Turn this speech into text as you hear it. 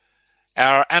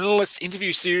Our Analyst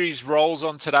interview series rolls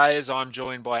on today as I'm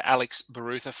joined by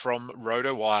Barutha from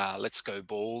Rotowire. Let's go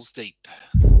balls deep.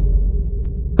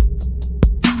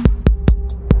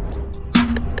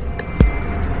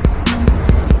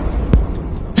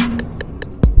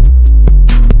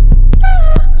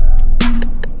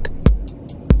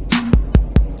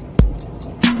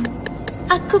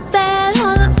 I could bet all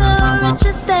of the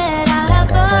riches that I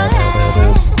ever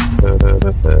had.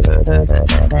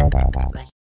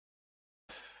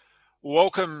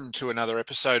 Welcome to another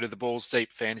episode of the Balls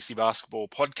Deep Fantasy Basketball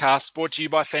Podcast, brought to you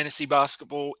by Fantasy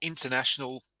Basketball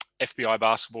International.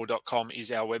 FBIbasketball.com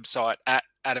is our website. At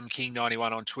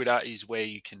AdamKing91 on Twitter is where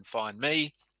you can find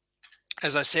me.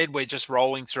 As I said, we're just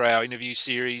rolling through our interview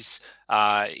series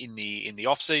in the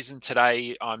off season.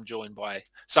 Today, I'm joined by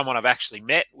someone I've actually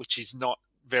met, which is not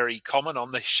very common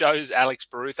on these shows. Alex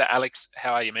Barutha. Alex,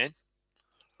 how are you, man?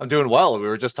 I'm doing well. We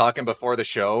were just talking before the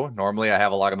show. Normally, I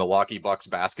have a lot of Milwaukee Bucks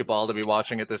basketball to be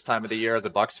watching at this time of the year as a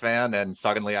Bucks fan, and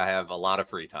suddenly I have a lot of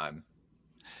free time.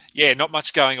 Yeah, not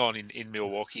much going on in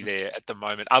Milwaukee there at the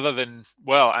moment, other than,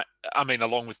 well, I mean,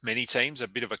 along with many teams, a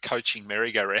bit of a coaching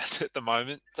merry-go-round at the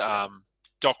moment.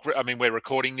 We're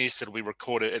recording this. It'll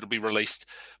be released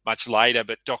much later,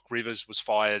 but Doc Rivers was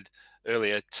fired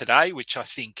earlier today, which I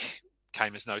think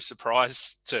came as no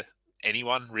surprise to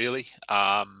anyone, really,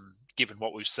 given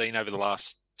what we've seen over the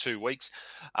last 2 weeks.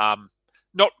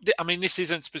 This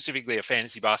isn't specifically a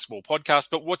fantasy basketball podcast,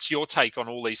 but what's your take on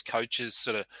all these coaches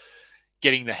sort of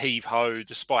getting the heave-ho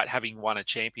despite having won a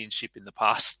championship in the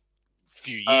past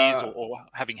few years or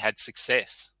having had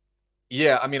success?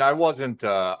 Yeah, I mean, I wasn't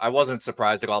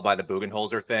surprised at all by the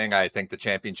Budenholzer thing. I think the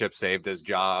championship saved his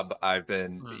job. I've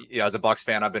been, as a Bucks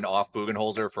fan, I've been off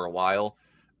Budenholzer for a while.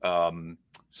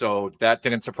 So that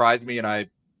didn't surprise me, and I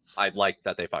liked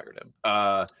that they fired him.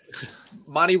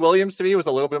 Monty Williams to me was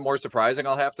a little bit more surprising,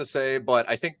 I'll have to say. But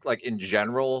I think, like, in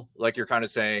general, like you're kind of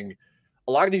saying,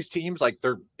 a lot of these teams, like,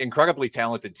 they're incredibly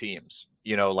talented teams,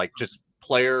 like just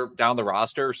player down the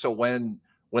roster. So when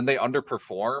they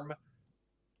underperform,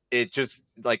 it just,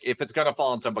 like, if it's going to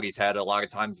fall on somebody's head, a lot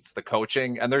of times it's the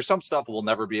coaching. And there's some stuff we'll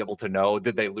never be able to know.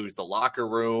 Did they lose the locker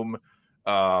room?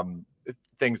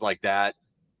 Things like that.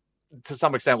 To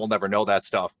some extent, we'll never know that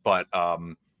stuff. But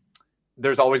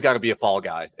there's always got to be a fall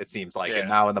guy, it seems like. Yeah. And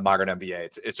now in the modern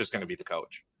NBA, it's just going to be the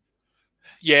coach.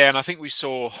 Yeah, and I think we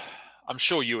saw, I'm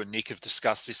sure you and Nick have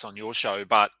discussed this on your show,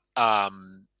 but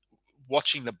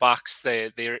watching the Bucks, their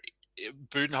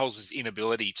Budenholzer's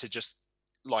inability to just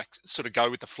sort of go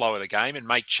with the flow of the game and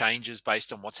make changes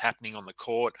based on what's happening on the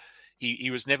court, he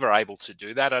was never able to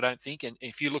do that, I don't think. And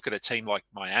if you look at a team like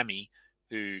Miami,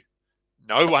 who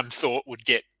no one thought would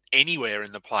get anywhere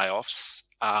in the playoffs,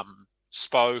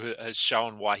 Spo has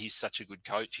shown why he's such a good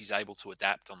coach. He's able to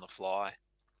adapt on the fly.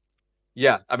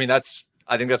 Yeah, I mean, I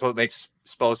think that's what makes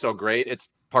Spo so great. It's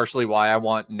partially why I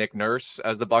want Nick Nurse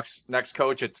as the Bucks' next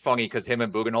coach. It's funny because him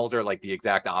and Budenholzer are like the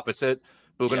exact opposite.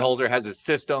 Budenholzer has his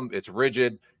system. It's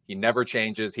rigid. He never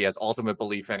changes. He has ultimate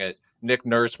belief in it. Nick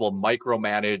Nurse will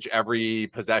micromanage every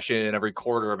possession, every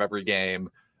quarter of every game.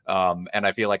 And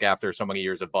I feel like after so many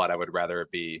years of Bud, I would rather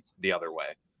it be the other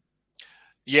way.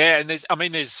 Yeah, and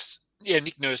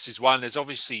Nick Nurse is one. There's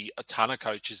obviously a ton of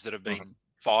coaches that have been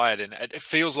fired, and it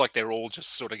feels like they're all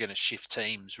just sort of going to shift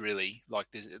teams, really. Like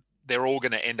they're all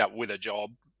going to end up with a job.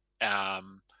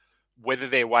 Whether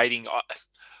they're waiting,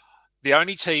 the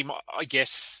only team, I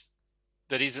guess,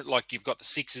 that isn't, like, you've got the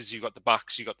Sixers, you've got the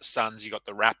Bucks, you've got the Suns, you've got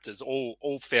the Raptors,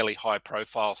 all fairly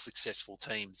high-profile, successful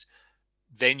teams.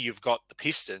 Then you've got the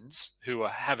Pistons, who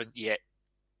haven't yet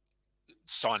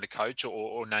signed a coach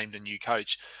or named a new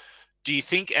coach. Do you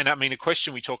think, and I mean, a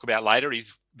question we talk about later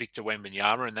is Victor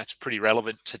Wembanyama, and that's pretty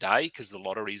relevant today because the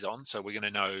lottery's on, so we're going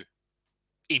to know,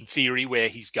 in theory, where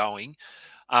he's going.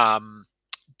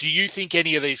 Do you think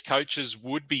any of these coaches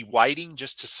would be waiting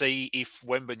just to see if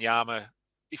Wembanyama,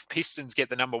 if Pistons get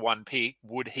the number one pick,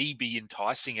 would he be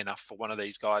enticing enough for one of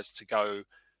these guys to go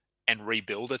and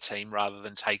rebuild a team rather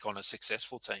than take on a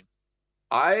successful team?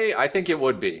 I think it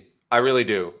would be. I really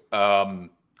do.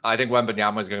 I think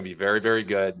Wembanyama is going to be very, very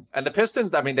good. And the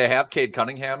Pistons, I mean, they have Cade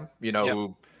Cunningham,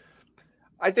 who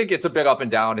I think it's a bit up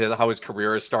and down how his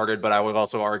career has started, but I would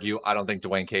also argue I don't think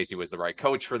Dwayne Casey was the right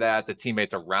coach for that. The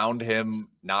teammates around him,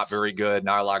 not very good,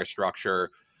 not a lot of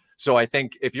structure. So I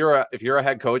think if you're a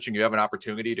head coach and you have an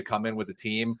opportunity to come in with a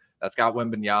team that's got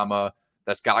Wembanyama,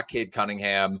 that's got Cade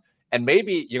Cunningham, and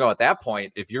maybe, at that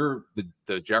point, if you're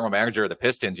the general manager of the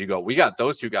Pistons, you go, we got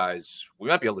those two guys. We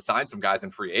might be able to sign some guys in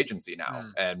free agency now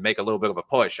and make a little bit of a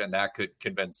push. And that could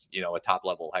convince, a top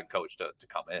level head coach to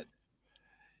come in.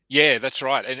 Yeah, that's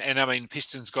right. And I mean,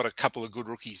 Pistons got a couple of good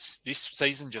rookies this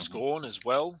season just Mhm. gone as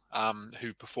well,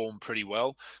 who performed pretty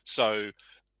well. So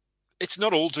it's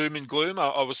not all doom and gloom.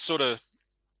 I was sort of,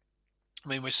 I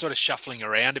mean, we're sort of shuffling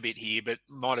around a bit here, but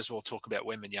might as well talk about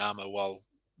Wembanyama while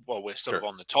we're sort of Sure.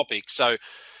 on the topic. So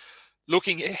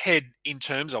looking ahead in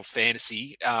terms of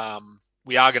fantasy,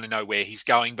 we are going to know where he's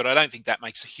going, but I don't think that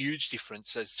makes a huge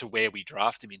difference as to where we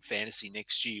draft him in fantasy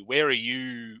next year. Where are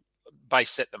you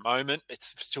based at the moment? It's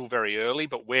still very early,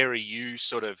 but where are you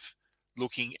sort of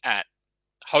looking at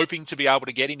hoping to be able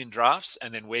to get him in drafts?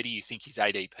 And then where do you think his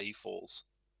ADP falls?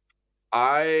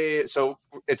 So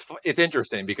it's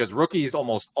interesting because rookies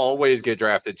almost always get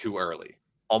drafted too early,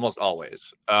 almost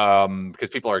always, because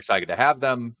people are excited to have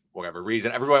them, whatever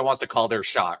reason. Everybody wants to call their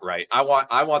shot, right? I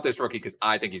want this rookie because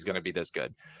I think he's going to be this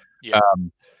good. Yeah,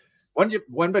 Um, when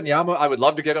Benyama, I would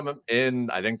love to get him in.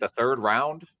 I think the third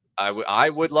round. I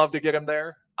would love to get him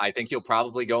there. I think he'll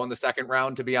probably go in the second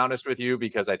round, to be honest with you,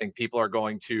 because I think people are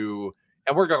going to,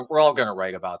 and we're all going to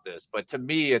write about this. But to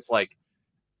me, it's like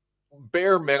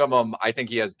bare minimum, I think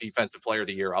he has defensive player of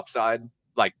the year upside,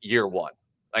 like year one.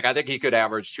 Like I think he could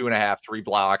average 2.5, 3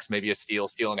 blocks, maybe a steal,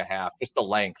 stealing a half. Just the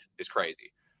length is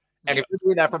crazy. And yeah, if you're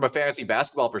doing that from a fantasy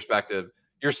basketball perspective,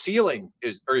 your ceiling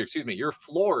is, or excuse me, your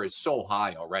floor is so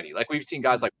high already. Like we've seen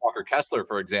guys mm, like Walker Kessler,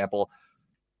 for example,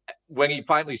 when he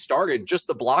finally started, just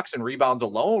the blocks and rebounds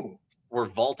alone were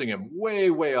vaulting him way,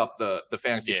 way up the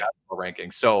fantasy yeah, basketball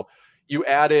rankings. So you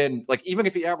add in, like, even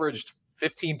if he averaged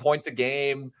 15 points a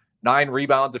game, 9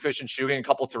 rebounds, efficient shooting, a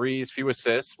couple threes, few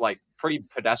assists, like pretty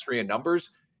pedestrian numbers,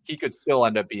 he could still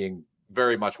end up being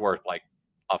very much worth like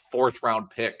a fourth round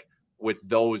pick with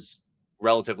those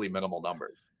relatively minimal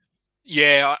numbers.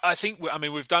 yeah. I think I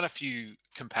mean we've done a few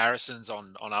comparisons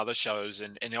on other shows,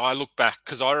 and I look back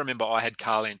because I remember I had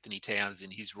Carl Anthony Towns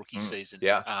in his rookie season,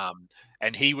 Yeah.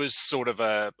 and he was sort of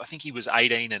I think he was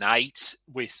 18 and 8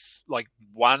 with like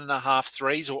 1.5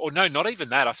 threes, or no, not even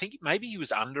that. I think maybe he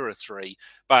was under a three,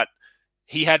 but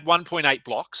he had 1.8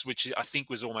 blocks, which I think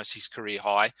was almost his career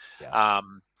high. Yeah.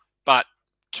 But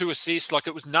 2 assists, like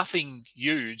it was nothing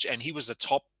huge, and he was a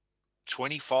top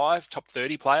 25, top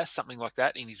 30 player, something like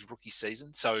that in his rookie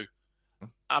season. So,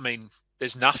 I mean,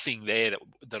 there's nothing there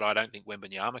that I don't think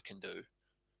Wembanyama can do.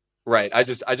 Right. I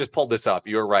just pulled this up.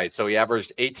 You were right. So he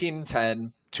averaged 18 and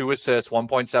 10, 2 assists,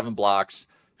 1.7 blocks,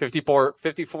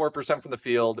 54% from the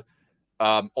field.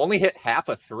 Only hit half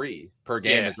a three per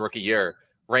game Yeah. his rookie year,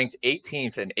 ranked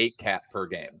 18th in 8 cat per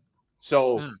game.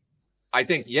 So Mm. I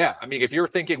think, yeah, I mean, if you're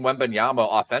thinking Wembanyama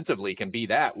offensively can be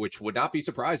that, which would not be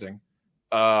surprising.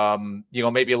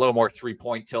 Maybe a little more 3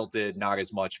 point tilted, not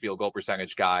as much field goal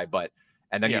percentage guy, but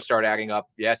and then you Yeah. start adding up,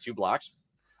 2 blocks.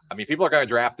 I mean, people are going to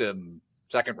draft him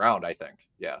second round, I think.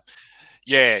 Yeah.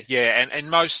 Yeah. Yeah. And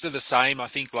most of the same, I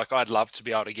think, like, I'd love to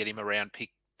be able to get him around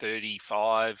pick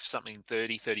 35, something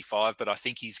 30, 35, but I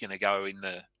think he's going to go in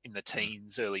the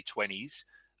teens, early 20s.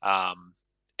 Um,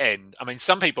 and I mean,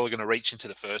 some people are going to reach into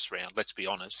the first round, let's be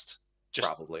honest. Just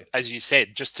Probably. as you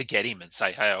said, just to get him and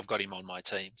say, hey, I've got him on my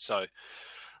team. So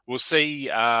we'll see.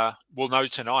 We'll know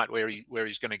tonight where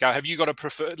he's going to go. Have you got a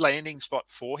preferred landing spot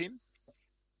for him?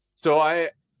 So I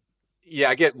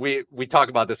get we talk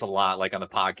about this a lot, like on the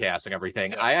podcast and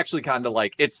everything. Yeah, I actually kind of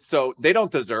like it's so they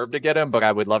don't deserve to get him, but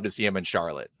I would love to see him in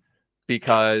Charlotte yeah,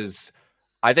 because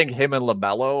I think him and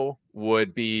LaMelo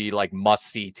would be like must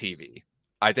see TV.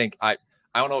 I think I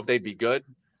don't know if they'd be good,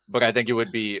 but I think it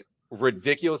would be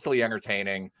ridiculously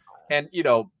entertaining. And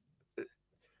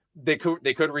they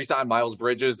could resign Miles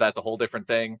Bridges. That's a whole different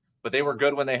thing. But they were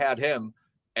good when they had him.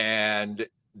 And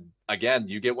again,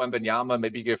 you get Wembanyama,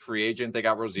 maybe you get free agent. They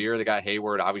got Rozier, they got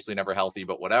Hayward, obviously never healthy,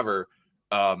 but whatever.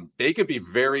 They could be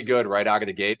very good right out of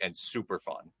the gate and super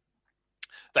fun.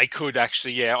 they could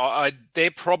actually. Yeah,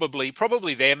 they're probably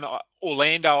them.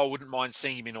 Orlando, I wouldn't mind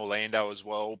seeing him in Orlando as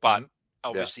well, but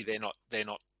Mm-hmm. Yeah, obviously they're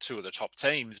not two of the top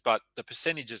teams. But the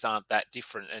percentages aren't that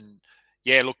different. And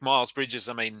yeah, look, Miles Bridges.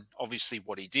 I mean, obviously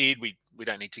what he did, we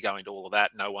don't need to go into all of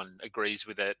that. No one agrees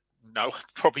with it. No one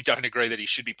probably don't agree that he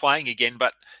should be playing again,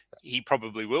 but he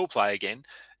probably will play again.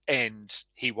 And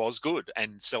he was good,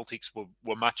 and Celtics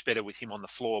were much better with him on the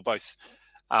floor. Both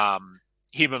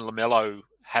him and LaMelo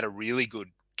had really good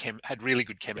yeah,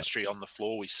 chemistry on the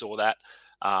floor. We saw that,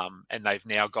 and they've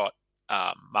now got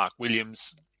Mark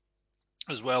Williams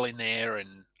as well in there,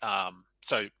 and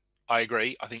so I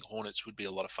agree. I think Hornets would be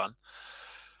a lot of fun.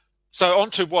 So on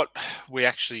to what we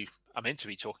actually are meant to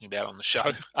be talking about on the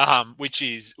show, which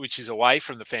is away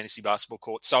from the fantasy basketball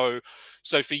court. So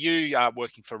for you,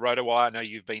 working for Rotowire, I know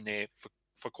you've been there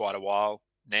for quite a while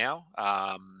now.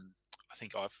 I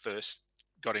think I first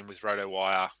got in with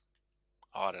Rotowire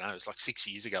I don't know, it was like 6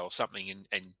 years ago or something,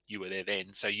 and you were there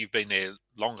then. So you've been there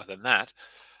longer than that.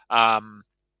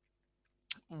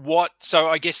 So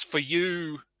I guess for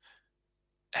you,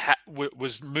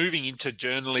 was moving into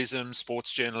journalism,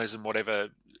 sports journalism, whatever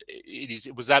it is,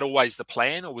 was that always the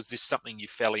plan, or was this something you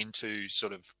fell into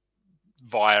sort of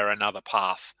via another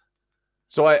path?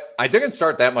 So I didn't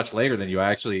start that much later than you.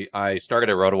 I started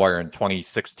at Rotowire in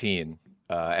 2016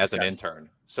 as an intern.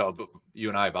 So you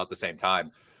and I about the same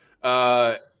time.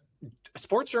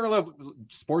 Sports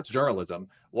journalism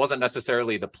wasn't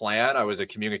necessarily the plan. I was a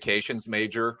communications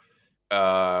major,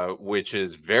 which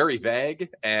is very vague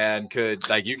and could,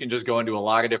 like, you can just go into a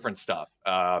lot of different stuff.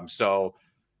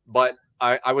 But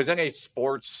I was in a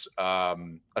sports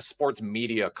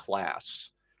media class.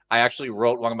 I actually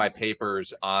wrote one of my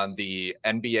papers on the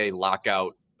NBA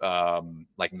lockout,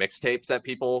 like mixtapes that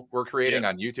people were creating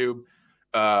on YouTube.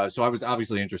 So I was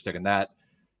obviously interested in that.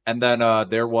 And then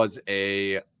there was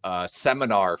a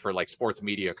seminar for like sports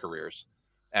media careers.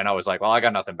 And I was like, well, I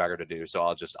got nothing better to do. So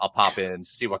I'll pop in,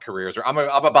 see what careers are. I'm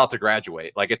about to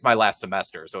graduate. Like, it's my last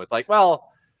semester. So it's like,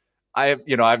 well, I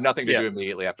have nothing to do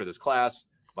immediately after this class.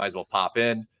 Might as well pop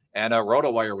in. And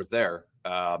Rotowire was there.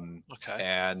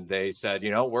 And they said,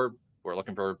 we're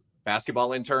looking for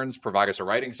basketball interns. Provide us a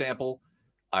writing sample.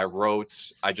 I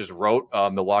just wrote a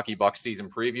Milwaukee Bucks season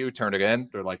preview, turned it in.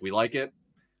 They're like, we like it.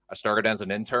 I started as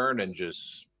an intern and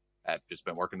I've just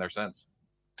been working there since.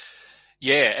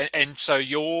 Yeah. And so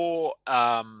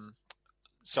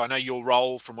so I know your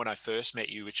role from when I first met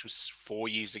you, which was 4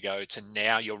 years ago, to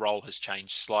now your role has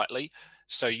changed slightly.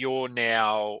 So you're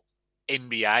now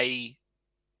NBA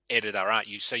editor, aren't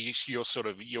you? So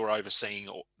you're overseeing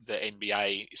the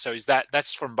NBA. So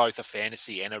that's from both a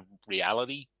fantasy and a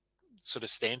reality sort of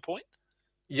standpoint?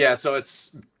 Yeah, so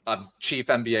it's a chief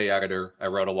NBA editor at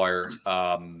Rotowire.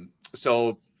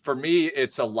 So for me,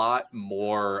 it's a lot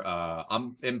more.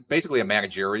 I'm in basically a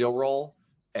managerial role,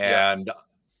 and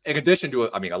in addition to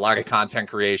a lot of content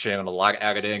creation and a lot of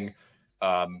editing.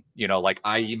 Like,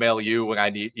 I email you when I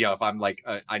need, if I'm like,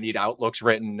 I need outlooks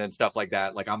written and stuff like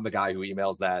that. Like, I'm the guy who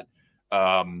emails that.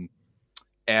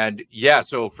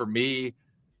 So for me,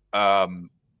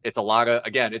 it's a lot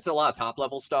of top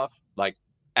level stuff, like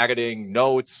editing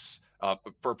notes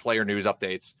for player news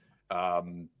updates.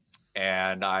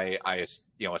 And I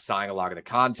assign a lot of the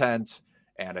content,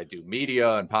 and I do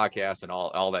media and podcasts and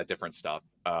all that different stuff.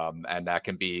 And that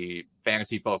can be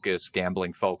fantasy focused,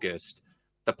 gambling focused.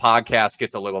 The podcast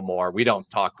gets a little more. We don't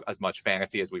talk as much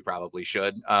fantasy as we probably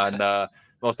should on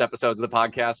most episodes of the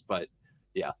podcast, but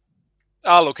yeah.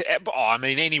 Oh, look,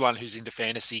 anyone who's into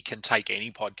fantasy can take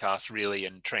any podcast really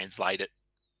and translate it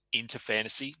into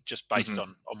fantasy just based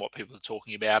on what people are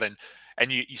talking about. And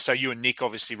you and Nick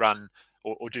obviously run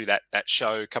or do that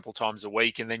show a couple of times a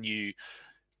week, and then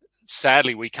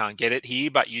sadly we can't get it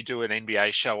here, but you do an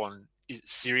NBA show on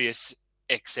Sirius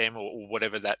XM or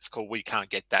whatever that's called. We can't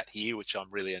get that here, which I'm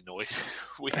really annoyed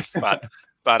with. But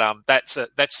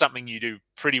that's something you do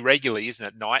pretty regularly, isn't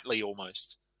it? Nightly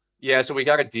almost. Yeah, so we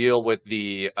got to deal with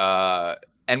the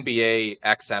NBA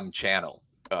XM channel.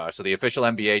 So the official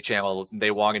NBA channel,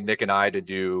 they wanted Nick and I to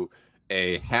do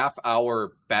a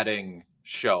half-hour betting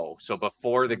show. So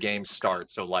before the game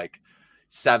starts, so like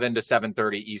 7 to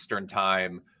 7:30 Eastern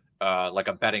time, like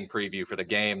a betting preview for the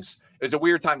games. It was a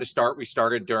weird time to start. We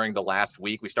started during the last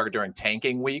week. We started during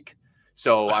tanking week.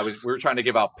 So we were trying to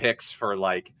give out picks for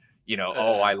like,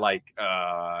 I like,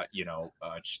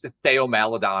 Theo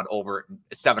Maledon over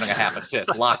 7.5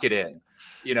 assists. Lock it in,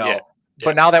 Yeah.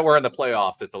 But now that we're in the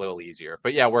playoffs, it's a little easier.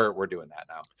 But yeah, we're doing that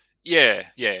now. Yeah.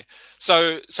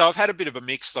 So I've had a bit of a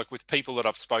mix, like with people that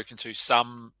I've spoken to.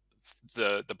 Some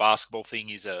the basketball thing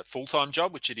is a full-time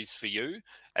job, which it is for you,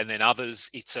 and then others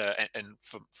it's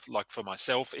for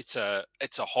myself, it's a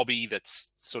hobby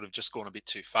that's sort of just gone a bit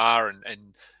too far,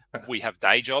 and we have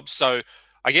day jobs. So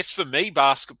I guess for me,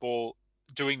 basketball,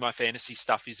 doing my fantasy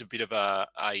stuff is a bit of a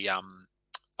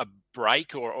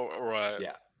break or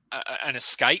an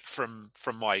escape from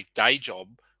my day job.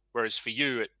 Whereas for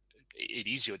you, it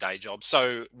is your day job.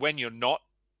 So when you're not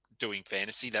doing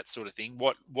fantasy, that sort of thing,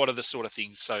 what are the sort of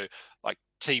things? So like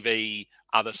TV,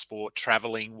 other sport,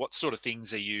 traveling, what sort of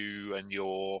things are you and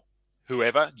your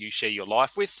whoever you share your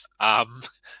life with?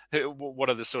 What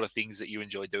are the sort of things that you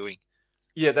enjoy doing?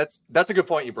 Yeah, that's a good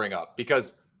point you bring up,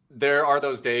 because there are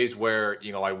those days where,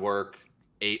 I work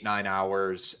 8-9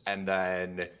 hours, and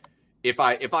then if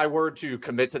I were to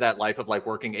commit to that life of like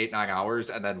working 8-9 hours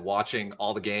and then watching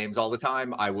all the games all the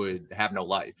time, I would have no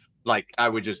life. Like, I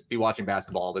would just be watching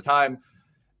basketball all the time.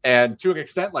 And to an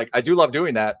extent, like, I do love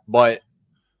doing that, but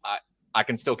I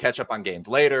can still catch up on games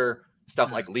later,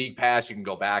 stuff like League Pass, you can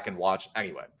go back and watch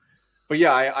anyway. But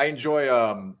yeah, I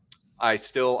enjoy. I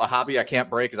still a hobby I can't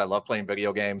break is I love playing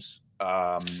video games.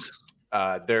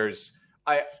 There's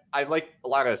I like a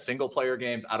lot of single player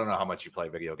games. I don't know how much you play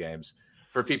video games.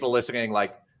 For people listening,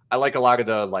 like I like a lot of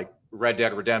the like Red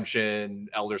Dead Redemption,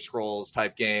 Elder Scrolls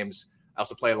type games. I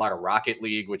also play a lot of Rocket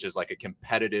League, which is like a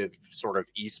competitive sort of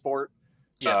esport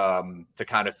to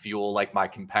kind of fuel like my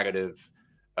competitive,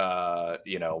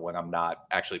 when I'm not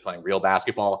actually playing real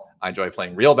basketball. I enjoy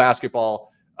playing real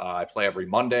basketball. I play every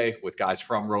Monday with guys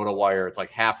from Rotowire. It's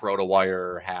like half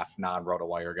Rotowire, half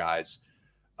non-Rotowire guys.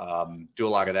 Do a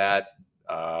lot of that.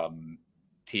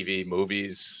 TV,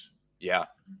 movies. Yeah.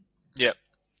 Yep.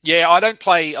 Yeah, I don't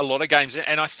play a lot of games.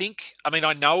 And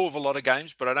I know of a lot of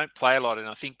games, but I don't play a lot. And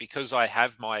I think because I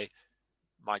have my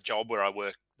job where I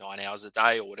work 9 hours a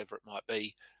day or whatever it might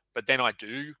be, but then I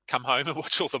do come home and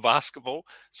watch all the basketball.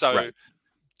 So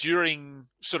during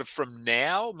sort of from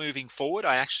now moving forward,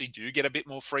 I actually do get a bit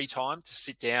more free time to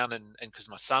sit down and because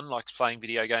my son likes playing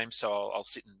video games, so I'll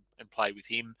sit and play with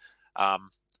him. I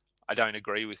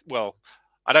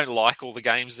don't like all the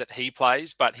games that he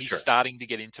plays, but he's starting to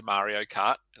get into Mario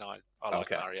Kart, and I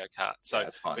like Mario Kart. So, yeah,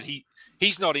 but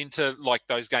he's not into like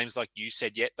those games like you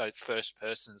said yet, those first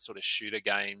person sort of shooter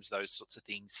games, those sorts of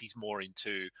things. He's more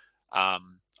into a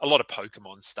lot of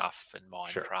Pokemon stuff and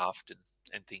Minecraft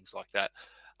and things like that.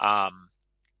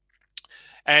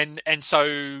 And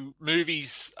so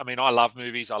movies, I love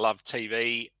movies. I love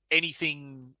TV.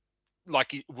 Anything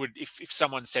like it would, if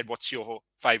someone said, what's your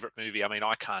favorite movie?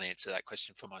 I can't answer that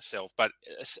question for myself, but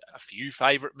a few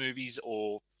favorite movies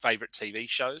or favorite TV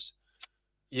shows.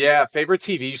 Yeah, favorite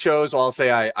TV shows. Well, I'll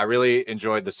say I really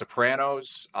enjoyed The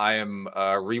Sopranos. I am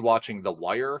rewatching The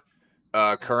Wire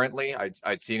currently.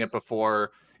 I'd seen it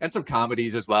before, and some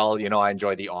comedies as well. I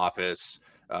enjoy The Office.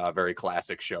 Very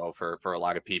classic show for a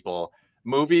lot of people.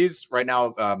 Movies right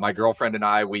now, my girlfriend and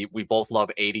I, we both love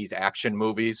 80s action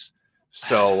movies.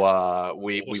 So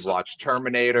we watched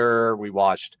Terminator, we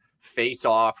watched Face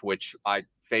Off, which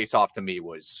Face Off to me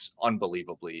was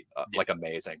unbelievably like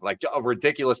amazing, like a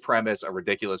ridiculous premise, a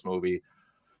ridiculous movie.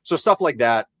 So stuff like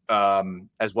that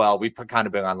as well. We've kind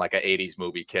of been on like an 80s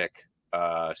movie kick.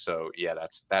 So yeah,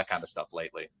 that's that kind of stuff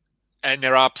lately. And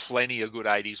there are plenty of good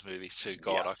 80s movies too.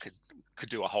 God, yes. I could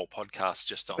do a whole podcast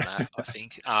just on that, I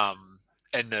think.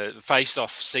 And the Face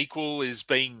Off sequel is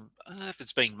being, I don't know if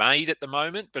it's being made at the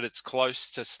moment, but it's close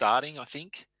to starting, I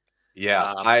think. Yeah,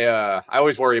 I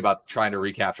always worry about trying to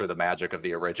recapture the magic of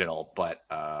the original, but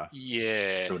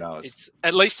yeah, who knows?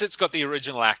 At least it's got the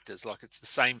original actors, like it's the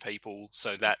same people,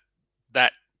 so that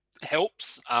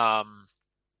helps. 80s.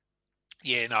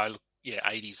 I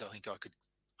think I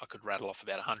could rattle off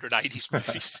about 100 80s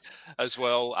movies as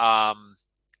well,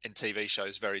 and TV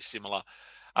shows very similar.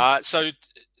 So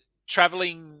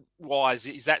traveling wise,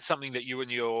 is that something that you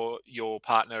and your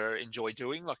partner enjoy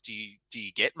doing? Like, do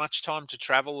you get much time to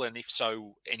travel, and if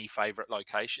so, any favorite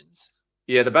locations?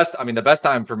 Yeah, the best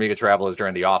time for me to travel is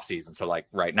during the off season. So like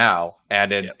right now,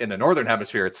 and in the Northern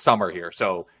Hemisphere, it's summer here.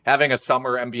 So having a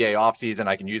summer NBA off season,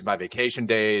 I can use my vacation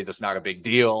days. It's not a big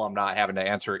deal. I'm not having to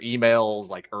answer emails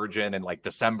like urgent in like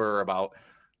December about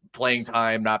playing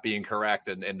time not being correct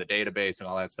in the database and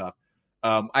all that stuff.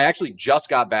 I actually just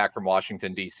got back from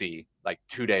Washington, D.C. like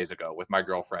 2 days ago with my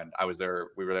girlfriend.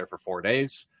 We were there for 4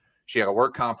 days. She had a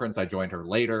work conference. I joined her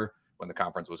later when the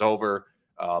conference was over.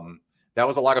 That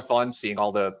was a lot of fun seeing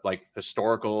all the like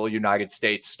historical United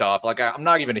States stuff. Like I'm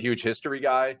not even a huge history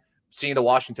guy. Seeing the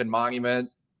Washington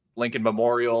Monument, Lincoln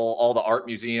Memorial, all the art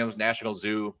museums, National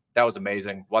Zoo. That was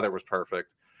amazing. Weather was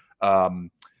perfect.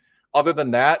 Other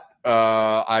than that,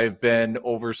 I've been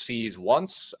overseas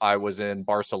once. I was in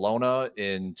Barcelona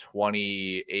in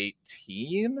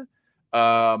 2018.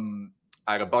 I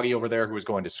had a buddy over there who was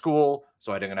going to school,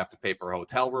 so I didn't have to pay for a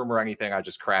hotel room or anything. I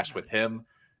just crashed with him.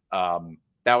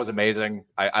 That was amazing.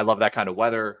 I love that kind of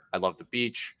weather. I love the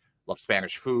beach, love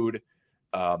Spanish food.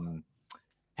 Haven't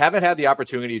had the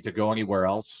opportunity to go anywhere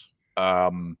else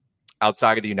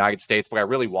outside of the United States, but I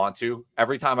really want to.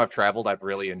 Every time I've traveled, I've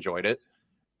really enjoyed it.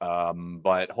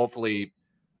 But hopefully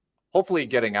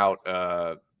getting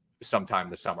out sometime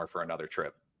this summer for another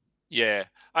trip. Yeah.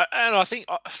 And I think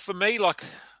for me, like,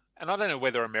 and I don't know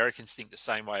whether Americans think the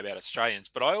same way about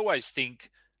Australians, but I always think,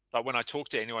 like when I talk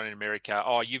to anyone in America,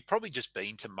 you've probably just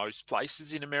been to most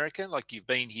places in America. Like you've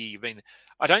been here,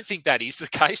 I don't think that is the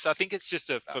case. I think it's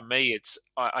just for me,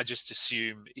 I just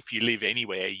assume if you live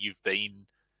anywhere, you've been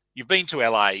to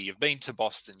LA, you've been to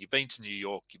Boston, you've been to New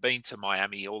York, you've been to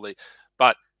Miami,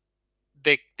 but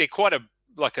they're quite a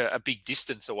big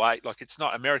distance away. Like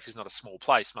America's not a small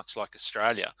place, much like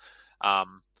Australia.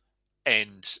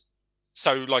 And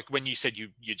So, like when you said you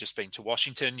just been to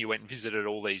Washington, you went and visited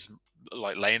all these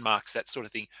like landmarks, that sort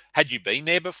of thing. Had you been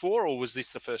there before, or was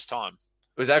this the first time?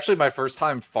 It was actually my first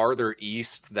time farther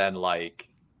east than like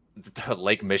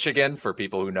Lake Michigan for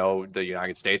people who know the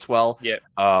United States well. Yeah,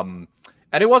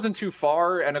 And it wasn't too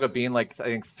far. It ended up being like I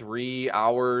think 3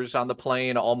 hours on the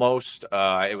plane almost.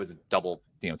 It was double,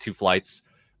 two flights.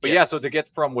 But yeah, yeah, so to get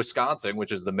from Wisconsin,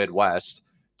 which is the Midwest,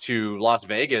 to Las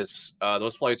Vegas,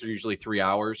 those flights are usually 3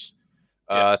 hours,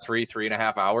 yeah,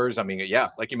 3.5 hours. I mean, yeah,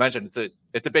 like you mentioned,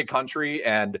 it's a big country,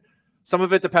 and some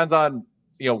of it depends on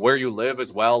where you live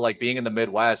as well. Like being in the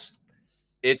Midwest,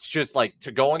 it's just like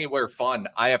to go anywhere fun,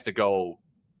 I have to go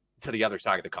to the other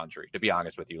side of the country, to be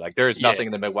honest with you. Like there's yeah. nothing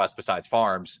in the Midwest besides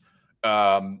farms.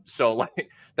 So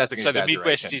like that's an So the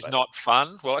Midwest exaggeration, is but not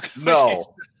fun.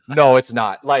 Well, no, it's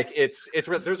not. Like it's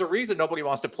there's a reason nobody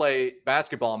wants to play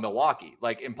basketball in Milwaukee.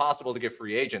 Like impossible to get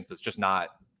free agents. It's not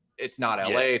yeah,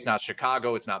 LA, it's not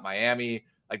Chicago, it's not Miami.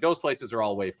 Like those places are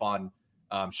all way fun.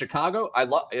 Chicago, I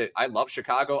love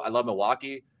Chicago. I love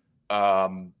Milwaukee.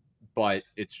 But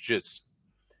it's just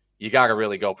you got to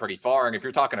really go pretty far. And if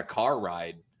you're talking a car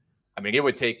ride, I mean, it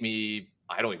would take me,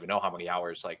 I don't even know how many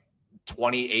hours, like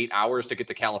 28 hours to get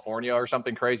to California or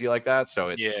something crazy like that. So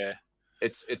yeah.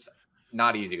 it's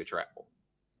not easy to travel.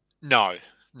 No,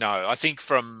 no. I think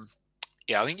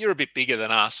you're a bit bigger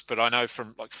than us, but I know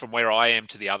from where I am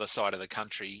to the other side of the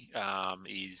country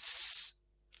is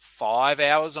 5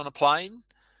 hours on a plane.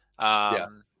 Yeah.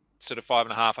 Sort of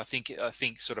 5.5. I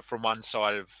think sort of from one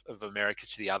side of America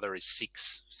to the other is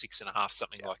 6.5,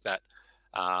 something Yeah. like that.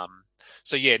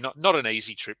 So yeah, not an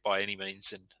easy trip by any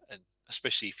means, and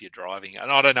especially if you're driving.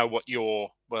 And I don't know what you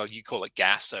call it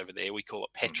gas over there, we call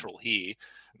it petrol here,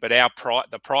 but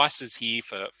the prices here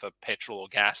for petrol or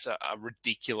gas are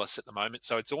ridiculous at the moment.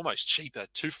 So it's almost cheaper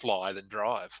to fly than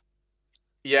drive.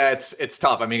 Yeah, it's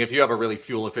tough. I mean, if you have a really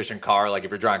fuel efficient car, like if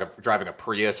you're driving a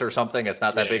Prius or something, it's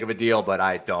not that Yeah, big of a deal. But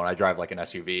I don't. I drive like an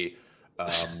SUV.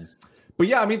 But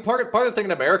yeah, I mean, part of the thing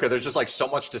in America, there's just like so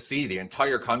much to see. The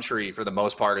entire country, for the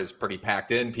most part, is pretty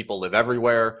packed in. People live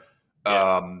everywhere.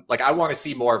 yeah, Like I want to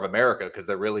see more of America because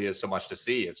there really is so much to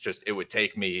see. It's just it would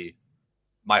take me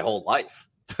my whole life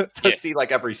to yeah. see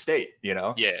like every state.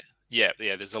 Yeah, yeah,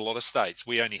 yeah. There's a lot of states.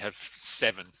 We only have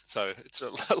 7, so it's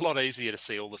a lot easier to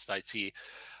see all the states here.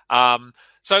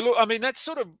 So look, I mean, that's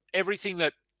sort of everything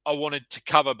that I wanted to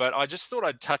cover, but I just thought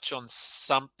I'd touch on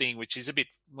something which is a bit,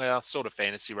 well, sort of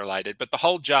fantasy related. But the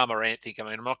whole Ja Morant thing. I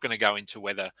mean, I'm not going to go into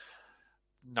whether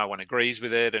no one agrees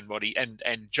with it and what he and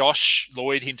Josh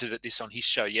Lloyd hinted at this on his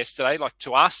show yesterday. Like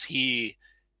to us here,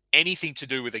 anything to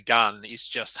do with a gun is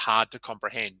just hard to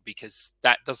comprehend because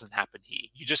that doesn't happen here.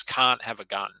 You just can't have a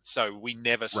gun. So we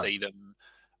never Right. see them.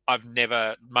 I've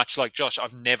never, much like Josh,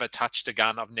 I've never touched a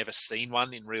gun. I've never seen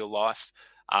one in real life.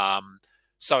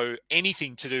 So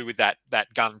anything to do with that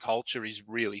gun culture is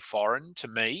really foreign to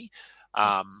me.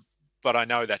 But I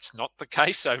know that's not the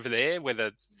case over there.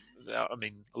 I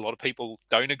mean, a lot of people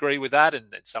don't agree with that, and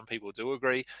some people do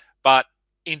agree. But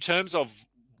in terms of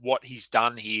what he's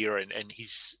done here and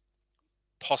his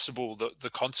possible the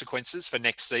consequences for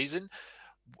next season,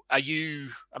 I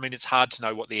mean, it's hard to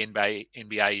know what the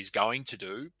NBA is going to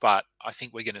do, but I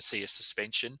think we're going to see a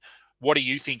suspension. What are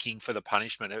you thinking for the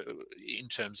punishment in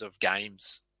terms of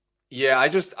games? Yeah,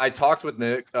 I talked with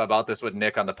Nick about this with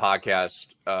Nick on the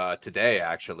podcast today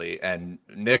actually, and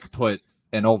Nick put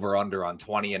an over under on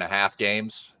 20 and a half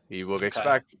games he would Okay.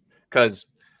 expect because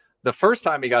the first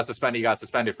time he got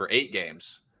suspended for 8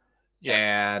 games.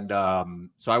 Yeah. And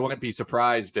so I wouldn't be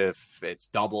surprised if it's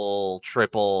double,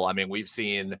 triple. I mean, we've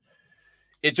seen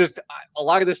it just a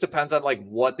lot of this depends on like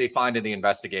what they find in the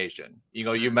investigation.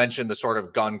 You mentioned the sort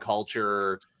of gun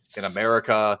culture in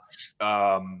America.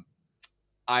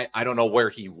 I don't know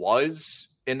where he was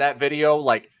in that video.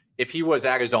 Like if he was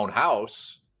at his own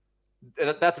house,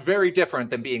 that's very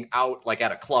different than being out like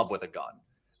at a club with a gun.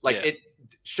 Like Yeah. it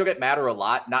should it matter a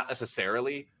lot? Not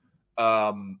necessarily.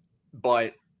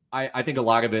 But I think a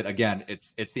lot of it, again,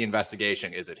 it's the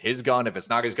investigation. Is it his gun? If it's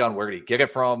not his gun, where did he get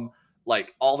it from?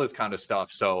 Like all this kind of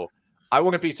stuff. So I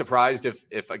wouldn't be surprised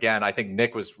if again, I think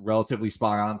Nick was relatively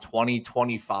spot on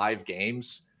 25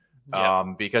 games.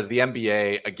 Yeah. Because the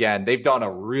NBA, again, they've done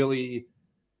a really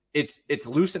it's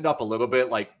loosened up a little bit.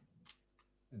 Like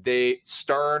they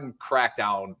stern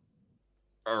crackdown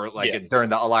or like Yeah.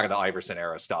 during a lot of the Iverson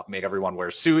era stuff made everyone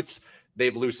wear suits.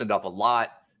 They've loosened up a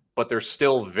lot, but they're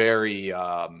still very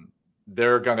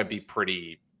they're going to be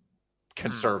pretty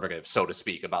conservative, so to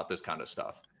speak, about this kind of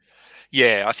stuff.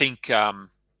 Yeah. I think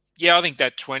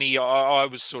that 20, I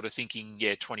was sort of thinking,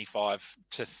 25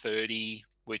 to 30,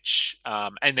 which,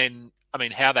 and then, I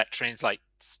mean, how that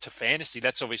to fantasy,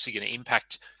 that's obviously going to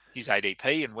impact his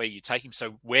ADP and where you take him.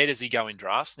 So where does he go in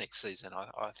drafts next season?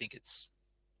 I think it's,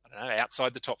 I don't know,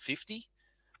 outside the top 50.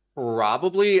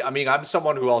 Probably. I mean, I'm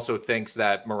someone who also thinks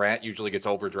that Morant usually gets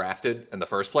overdrafted in the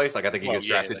first place. Like, I think he gets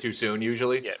drafted too soon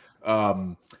usually. Yeah.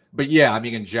 But yeah, I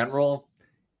mean, in general,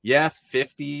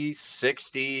 50,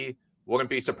 60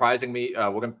 wouldn't surprise me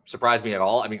at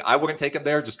all. I mean, I wouldn't take him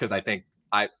there just because I think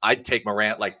I'd take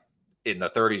Morant like in the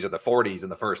 30s or the 40s in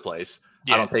the first place.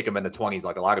 Yeah. I don't take him in the 20s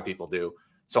like a lot of people do.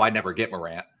 So I never get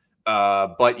Morant.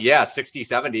 But yeah, 60,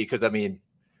 70, because I mean,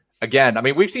 again,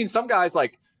 we've seen some guys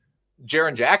like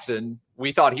Jaren Jackson.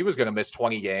 We thought he was going to miss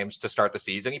 20 games to start the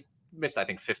season. He missed, I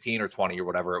think, 15 or 20 or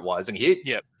whatever it was. And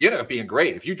he ended up being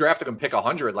great. If you drafted him pick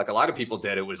 100, like a lot of people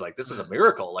did, it was like, this is a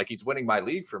miracle. Like, he's winning my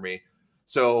league for me.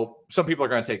 So some people are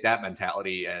going to take that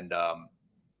mentality. And,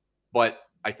 but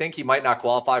I think he might not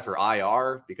qualify for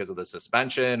IR because of the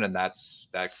suspension. And that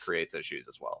creates issues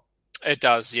as well. It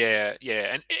does. Yeah.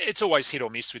 Yeah. And it's always hit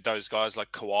or miss with those guys.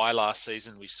 Like Kawhi last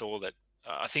season, we saw that,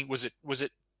 I think, was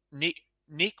it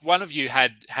Nick, one of you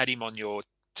had him on your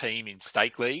team in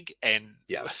Stake League, and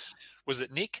yes, was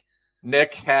it Nick?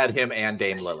 Nick had him and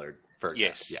Dame Lillard, for example.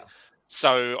 Yes, yeah.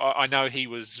 So I know he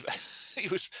was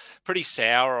pretty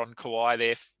sour on Kawhi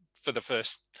there for the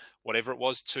first whatever it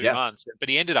was 2 months, but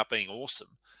he ended up being awesome.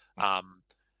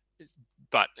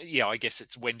 But yeah, I guess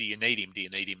it's when do you need him? Do you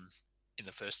need him in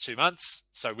the first 2 months?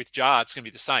 So with Jar, it's going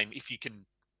to be the same. If you can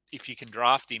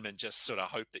draft him and just sort of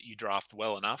hope that you draft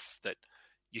well enough that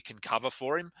you can cover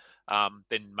for him,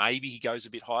 then maybe he goes a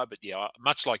bit higher. But yeah,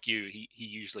 much like you, he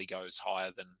usually goes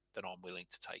higher than I'm willing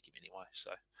to take him anyway.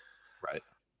 So, right.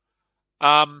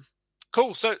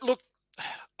 Cool. So look,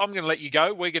 I'm going to let you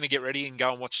go. We're going to get ready and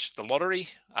go and watch the lottery.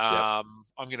 I'm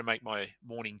going to make my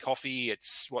morning coffee.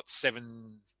 It's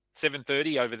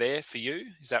 7:30 over there for you.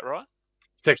 Is that right?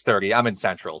 6:30. I'm in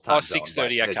Central time zone.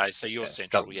 6:30. Okay, so you're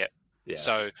Central. Yeah.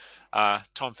 So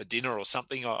time for dinner or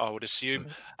something, I would assume.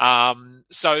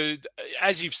 So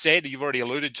as you've said, you've already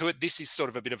alluded to it, this is sort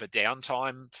of a bit of a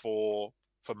downtime for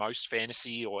most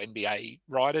fantasy or NBA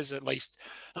writers, at least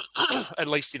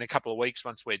in a couple of weeks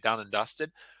once we're done and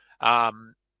dusted.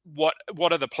 What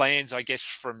are the plans, I guess,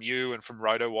 from you and from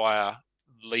Rotowire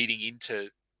leading into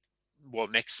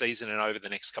next season and over the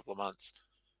next couple of months?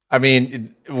 I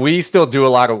mean, we still do a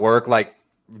lot of work. Like,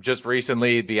 just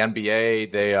recently, the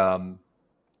NBA,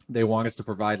 they want us to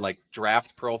provide like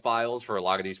draft profiles for a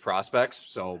lot of these prospects.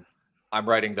 So I'm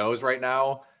writing those right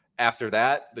now. After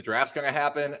that, the draft's going to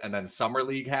happen, and then summer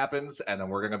league happens, and then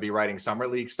we're going to be writing summer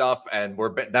league stuff, and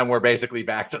we're basically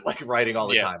back to like writing all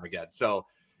the time again. So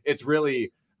it's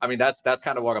really, I mean, that's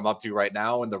kind of what I'm up to right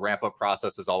now, and the ramp up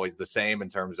process is always the same in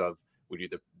terms of we do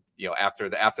the, after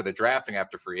the drafting,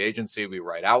 after free agency, we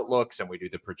write outlooks and we do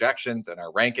the projections and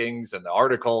our rankings and the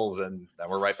articles, and then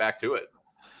we're right back to it.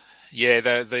 Yeah,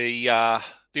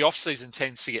 the off season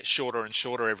tends to get shorter and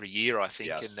shorter every year, I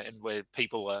think, and where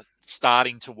people are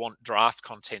starting to want draft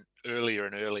content earlier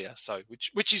and earlier. So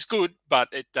which is good, but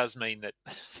it does mean that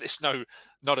there's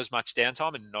not as much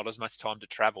downtime and not as much time to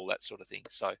travel, that sort of thing.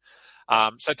 So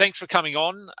so thanks for coming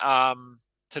on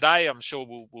today. I'm sure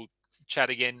we'll chat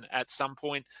again at some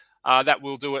point. That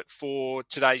will do it for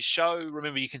today's show.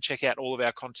 Remember, you can check out all of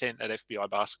our content at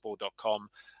fbibasketball.com.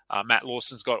 Matt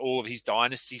Lawson's got all of his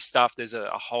dynasty stuff. There's a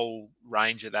whole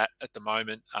range of that at the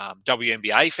moment.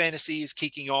 WNBA fantasy is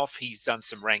kicking off. He's done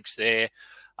some ranks there.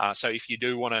 So if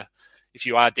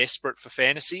you are desperate for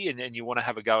fantasy and you want to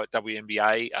have a go at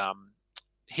WNBA,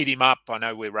 hit him up. I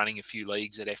know we're running a few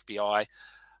leagues at FBI.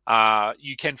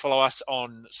 You can follow us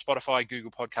on Spotify,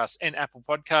 Google Podcasts, and Apple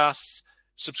Podcasts.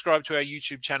 Subscribe to our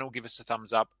YouTube channel. Give us a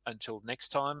thumbs up. Until next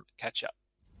time, catch up.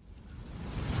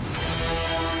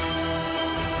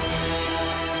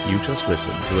 You just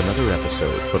listened to another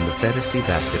episode from the Fantasy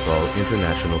Basketball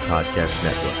International Podcast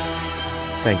Network.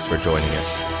 Thanks for joining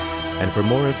us. And for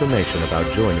more information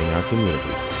about joining our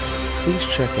community, please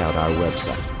check out our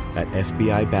website at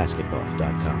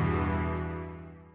fbibasketball.com.